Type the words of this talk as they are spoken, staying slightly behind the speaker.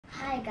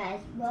Hi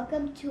guys,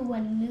 welcome to a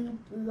new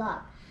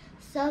vlog.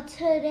 So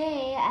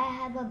today I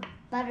have a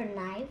butter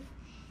knife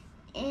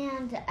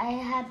and I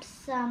have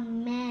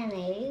some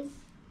mayonnaise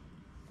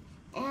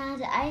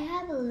and I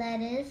have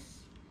lettuce.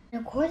 And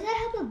of course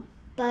I have a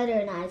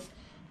butter knife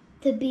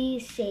to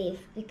be safe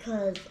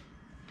because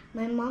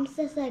my mom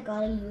says I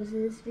gotta use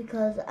this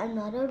because I'm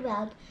not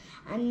allowed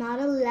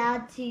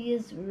to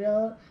use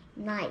real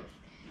knife.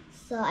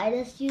 So I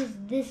just use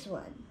this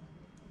one.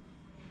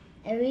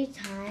 Every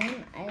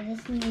time I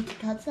just need to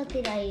cut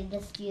something, I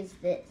just use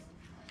this.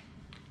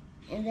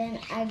 And then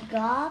I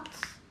got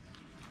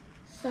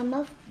some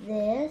of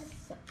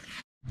this.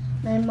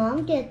 My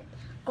mom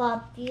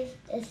got these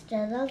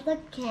instead of the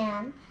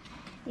can.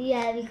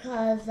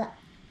 Because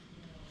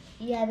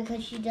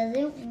she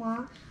doesn't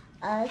want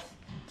us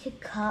to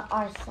cut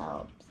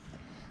ourselves.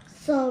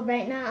 So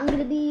right now I'm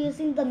gonna be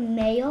using the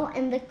mayo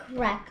and the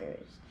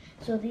crackers.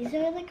 So these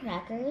are the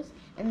crackers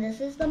and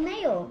this is the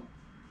mayo.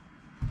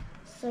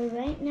 So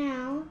right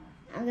now,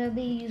 I'm going to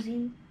be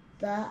using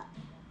the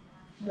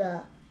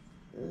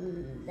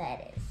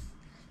lettuce.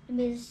 Let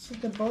me just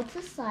put the bowl to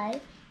the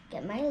side,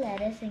 get my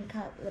lettuce, and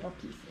cut little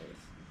pieces.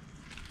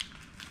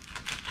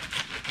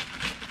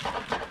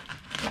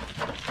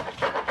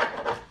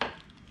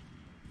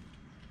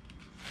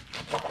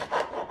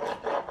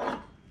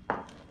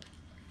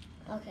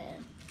 Okay.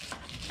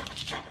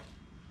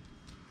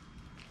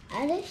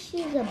 I just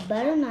use a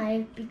butter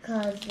knife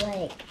because,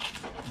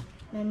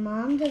 my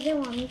mom doesn't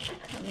want me to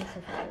cut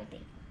myself or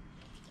everything.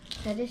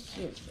 So I just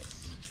use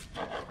this.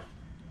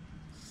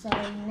 So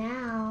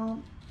now,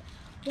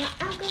 what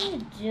I'm going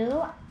to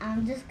do,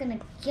 I'm just going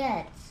to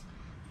get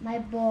my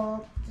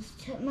bowl, just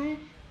put my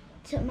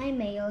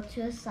mayo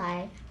to the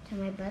side,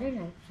 turn my butter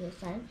knife to the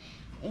side,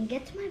 and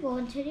get to my bowl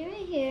and turn it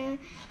right here,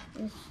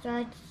 and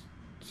start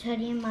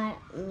turning my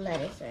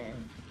lettuce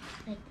in.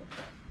 Like this.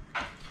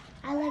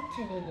 I like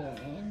turning it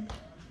in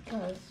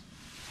because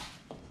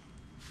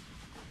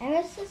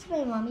ever since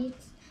my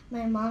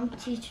mom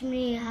teach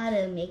me how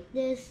to make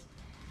this,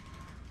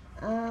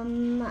 I've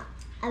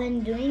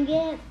been doing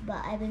it,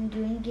 but I've been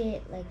doing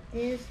it like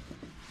this.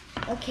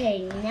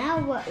 Okay,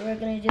 now what we're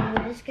gonna do,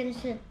 we're just gonna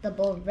set the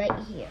bowl right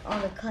here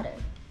on the cutter.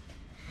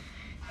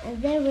 And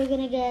then we're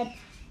gonna get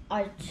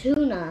our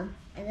tuna,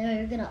 and then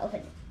we're gonna open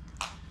it.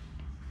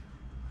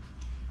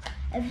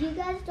 If you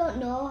guys don't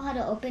know how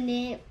to open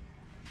it,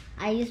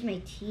 I use my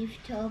teeth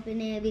to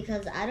open it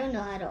because I don't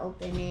know how to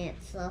open it,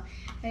 so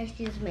I just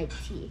use my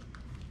teeth.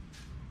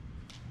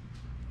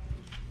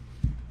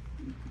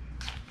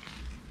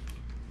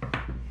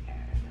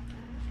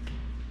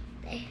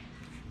 There.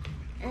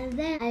 And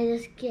then I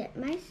just get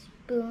my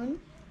spoon.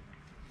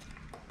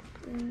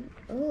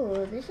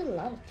 Oh, there's a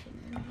lot of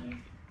tuna in here.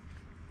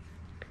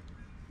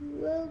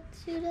 Whoa,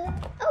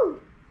 tuna. Oh!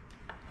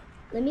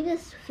 Let me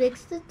just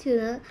fix the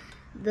tuna.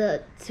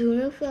 The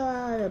tuna fell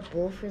out of the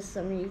bowl for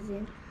some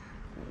reason.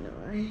 I don't know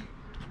why.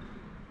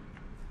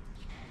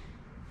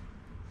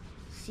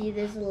 See,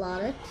 there's a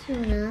lot of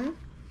tuna.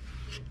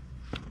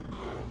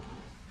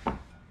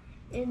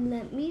 And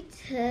let me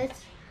touch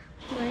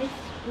my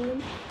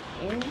spoon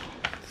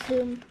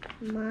into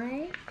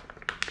my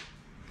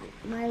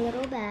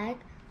little bag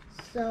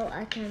so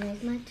I can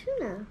make my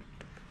tuna.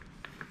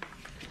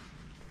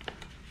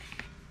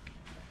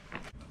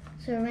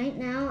 So right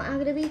now I'm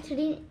gonna be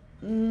turning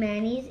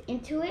mayonnaise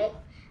into it.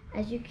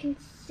 As you can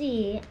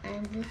see,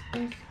 I'm just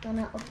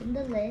gonna open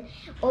the lid.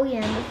 Oh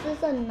yeah, and this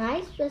is a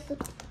nice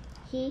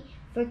recipe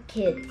for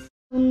kids.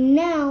 So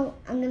now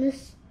I'm gonna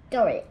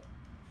stir it.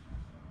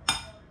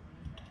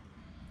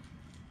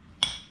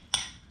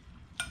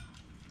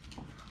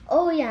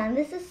 Oh yeah, and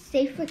this is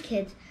safe for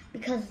kids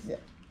because,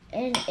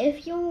 and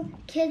if your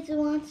kids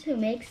want to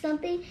make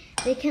something,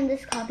 they can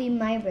just copy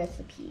my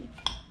recipe.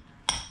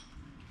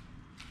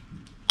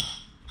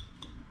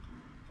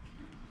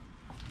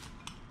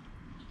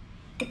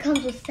 It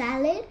comes with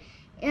salad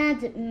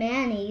and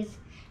mayonnaise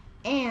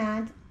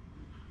and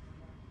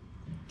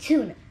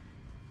tuna.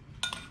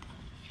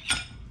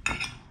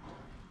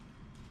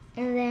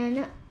 And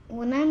then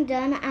when I'm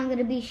done, I'm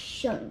gonna be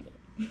showing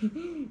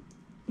you.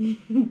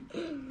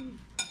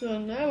 So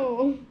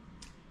now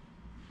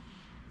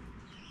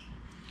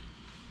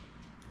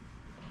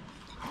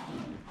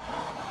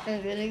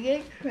I'm gonna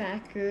get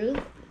crackers.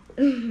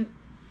 I'm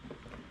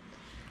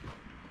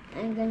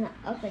gonna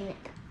open it.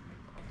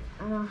 I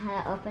don't know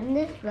how to open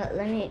this, but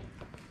let me.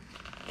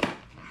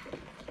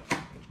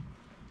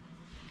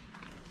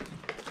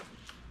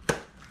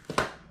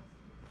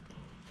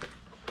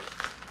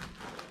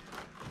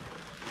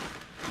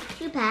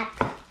 Two packs.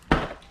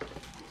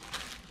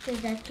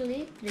 There's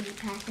actually 3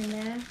 packs in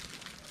there.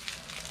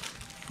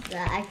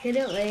 But I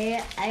couldn't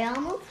wait. I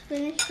almost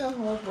finished the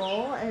whole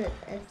bowl,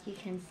 as you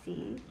can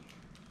see.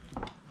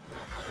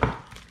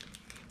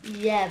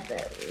 Yeah,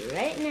 but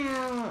right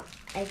now,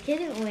 I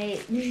couldn't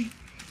wait.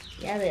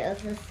 Yeah, but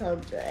it was so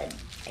good.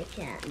 I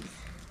can't.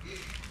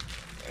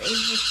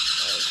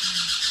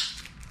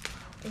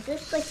 It's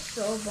just like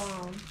so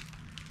bomb.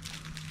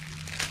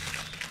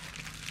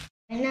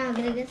 Right now I'm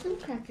gonna get some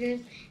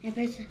crackers and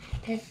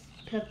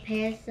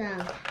prepare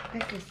some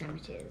breakfast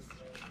sandwiches.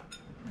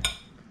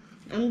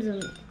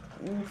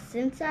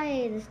 Since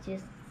I just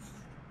use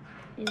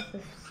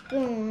the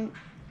spoon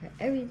for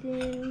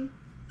everything.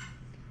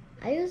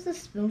 I use the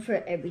spoon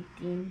for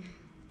everything.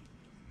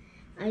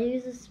 I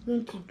use a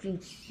spoon to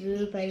drink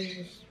soup. I use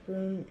a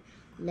spoon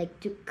like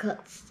to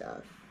cut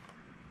stuff.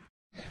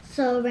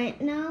 So right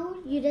now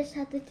you just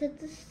have to put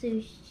the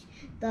sushi,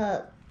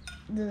 the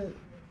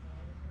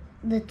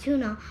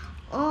tuna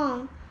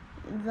on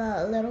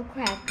the little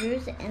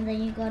crackers, and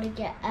then you gotta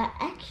get an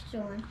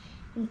extra one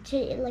and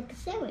treat it like a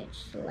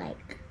sandwich,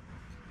 like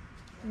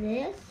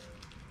this.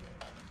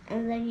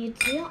 And then you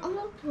put it on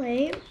the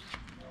plate,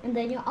 and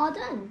then you're all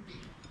done.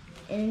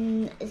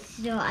 And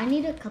so I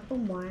need a couple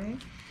more.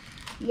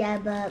 Yeah,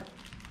 but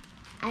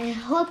I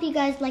hope you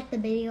guys like the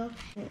video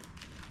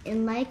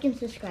and like and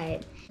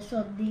subscribe.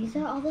 So these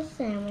are all the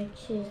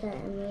sandwiches that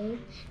I made.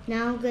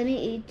 Now I'm gonna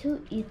eat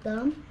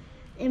them.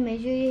 And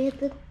make sure you hit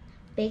the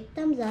big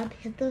thumbs up,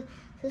 hit the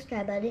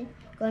subscribe button,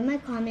 go in my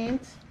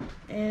comments,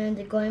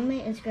 and go in my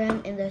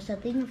Instagram, and there's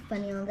something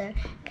funny on there.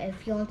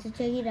 If you want to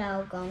check it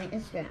out, go on my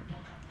Instagram.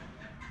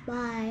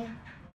 Bye.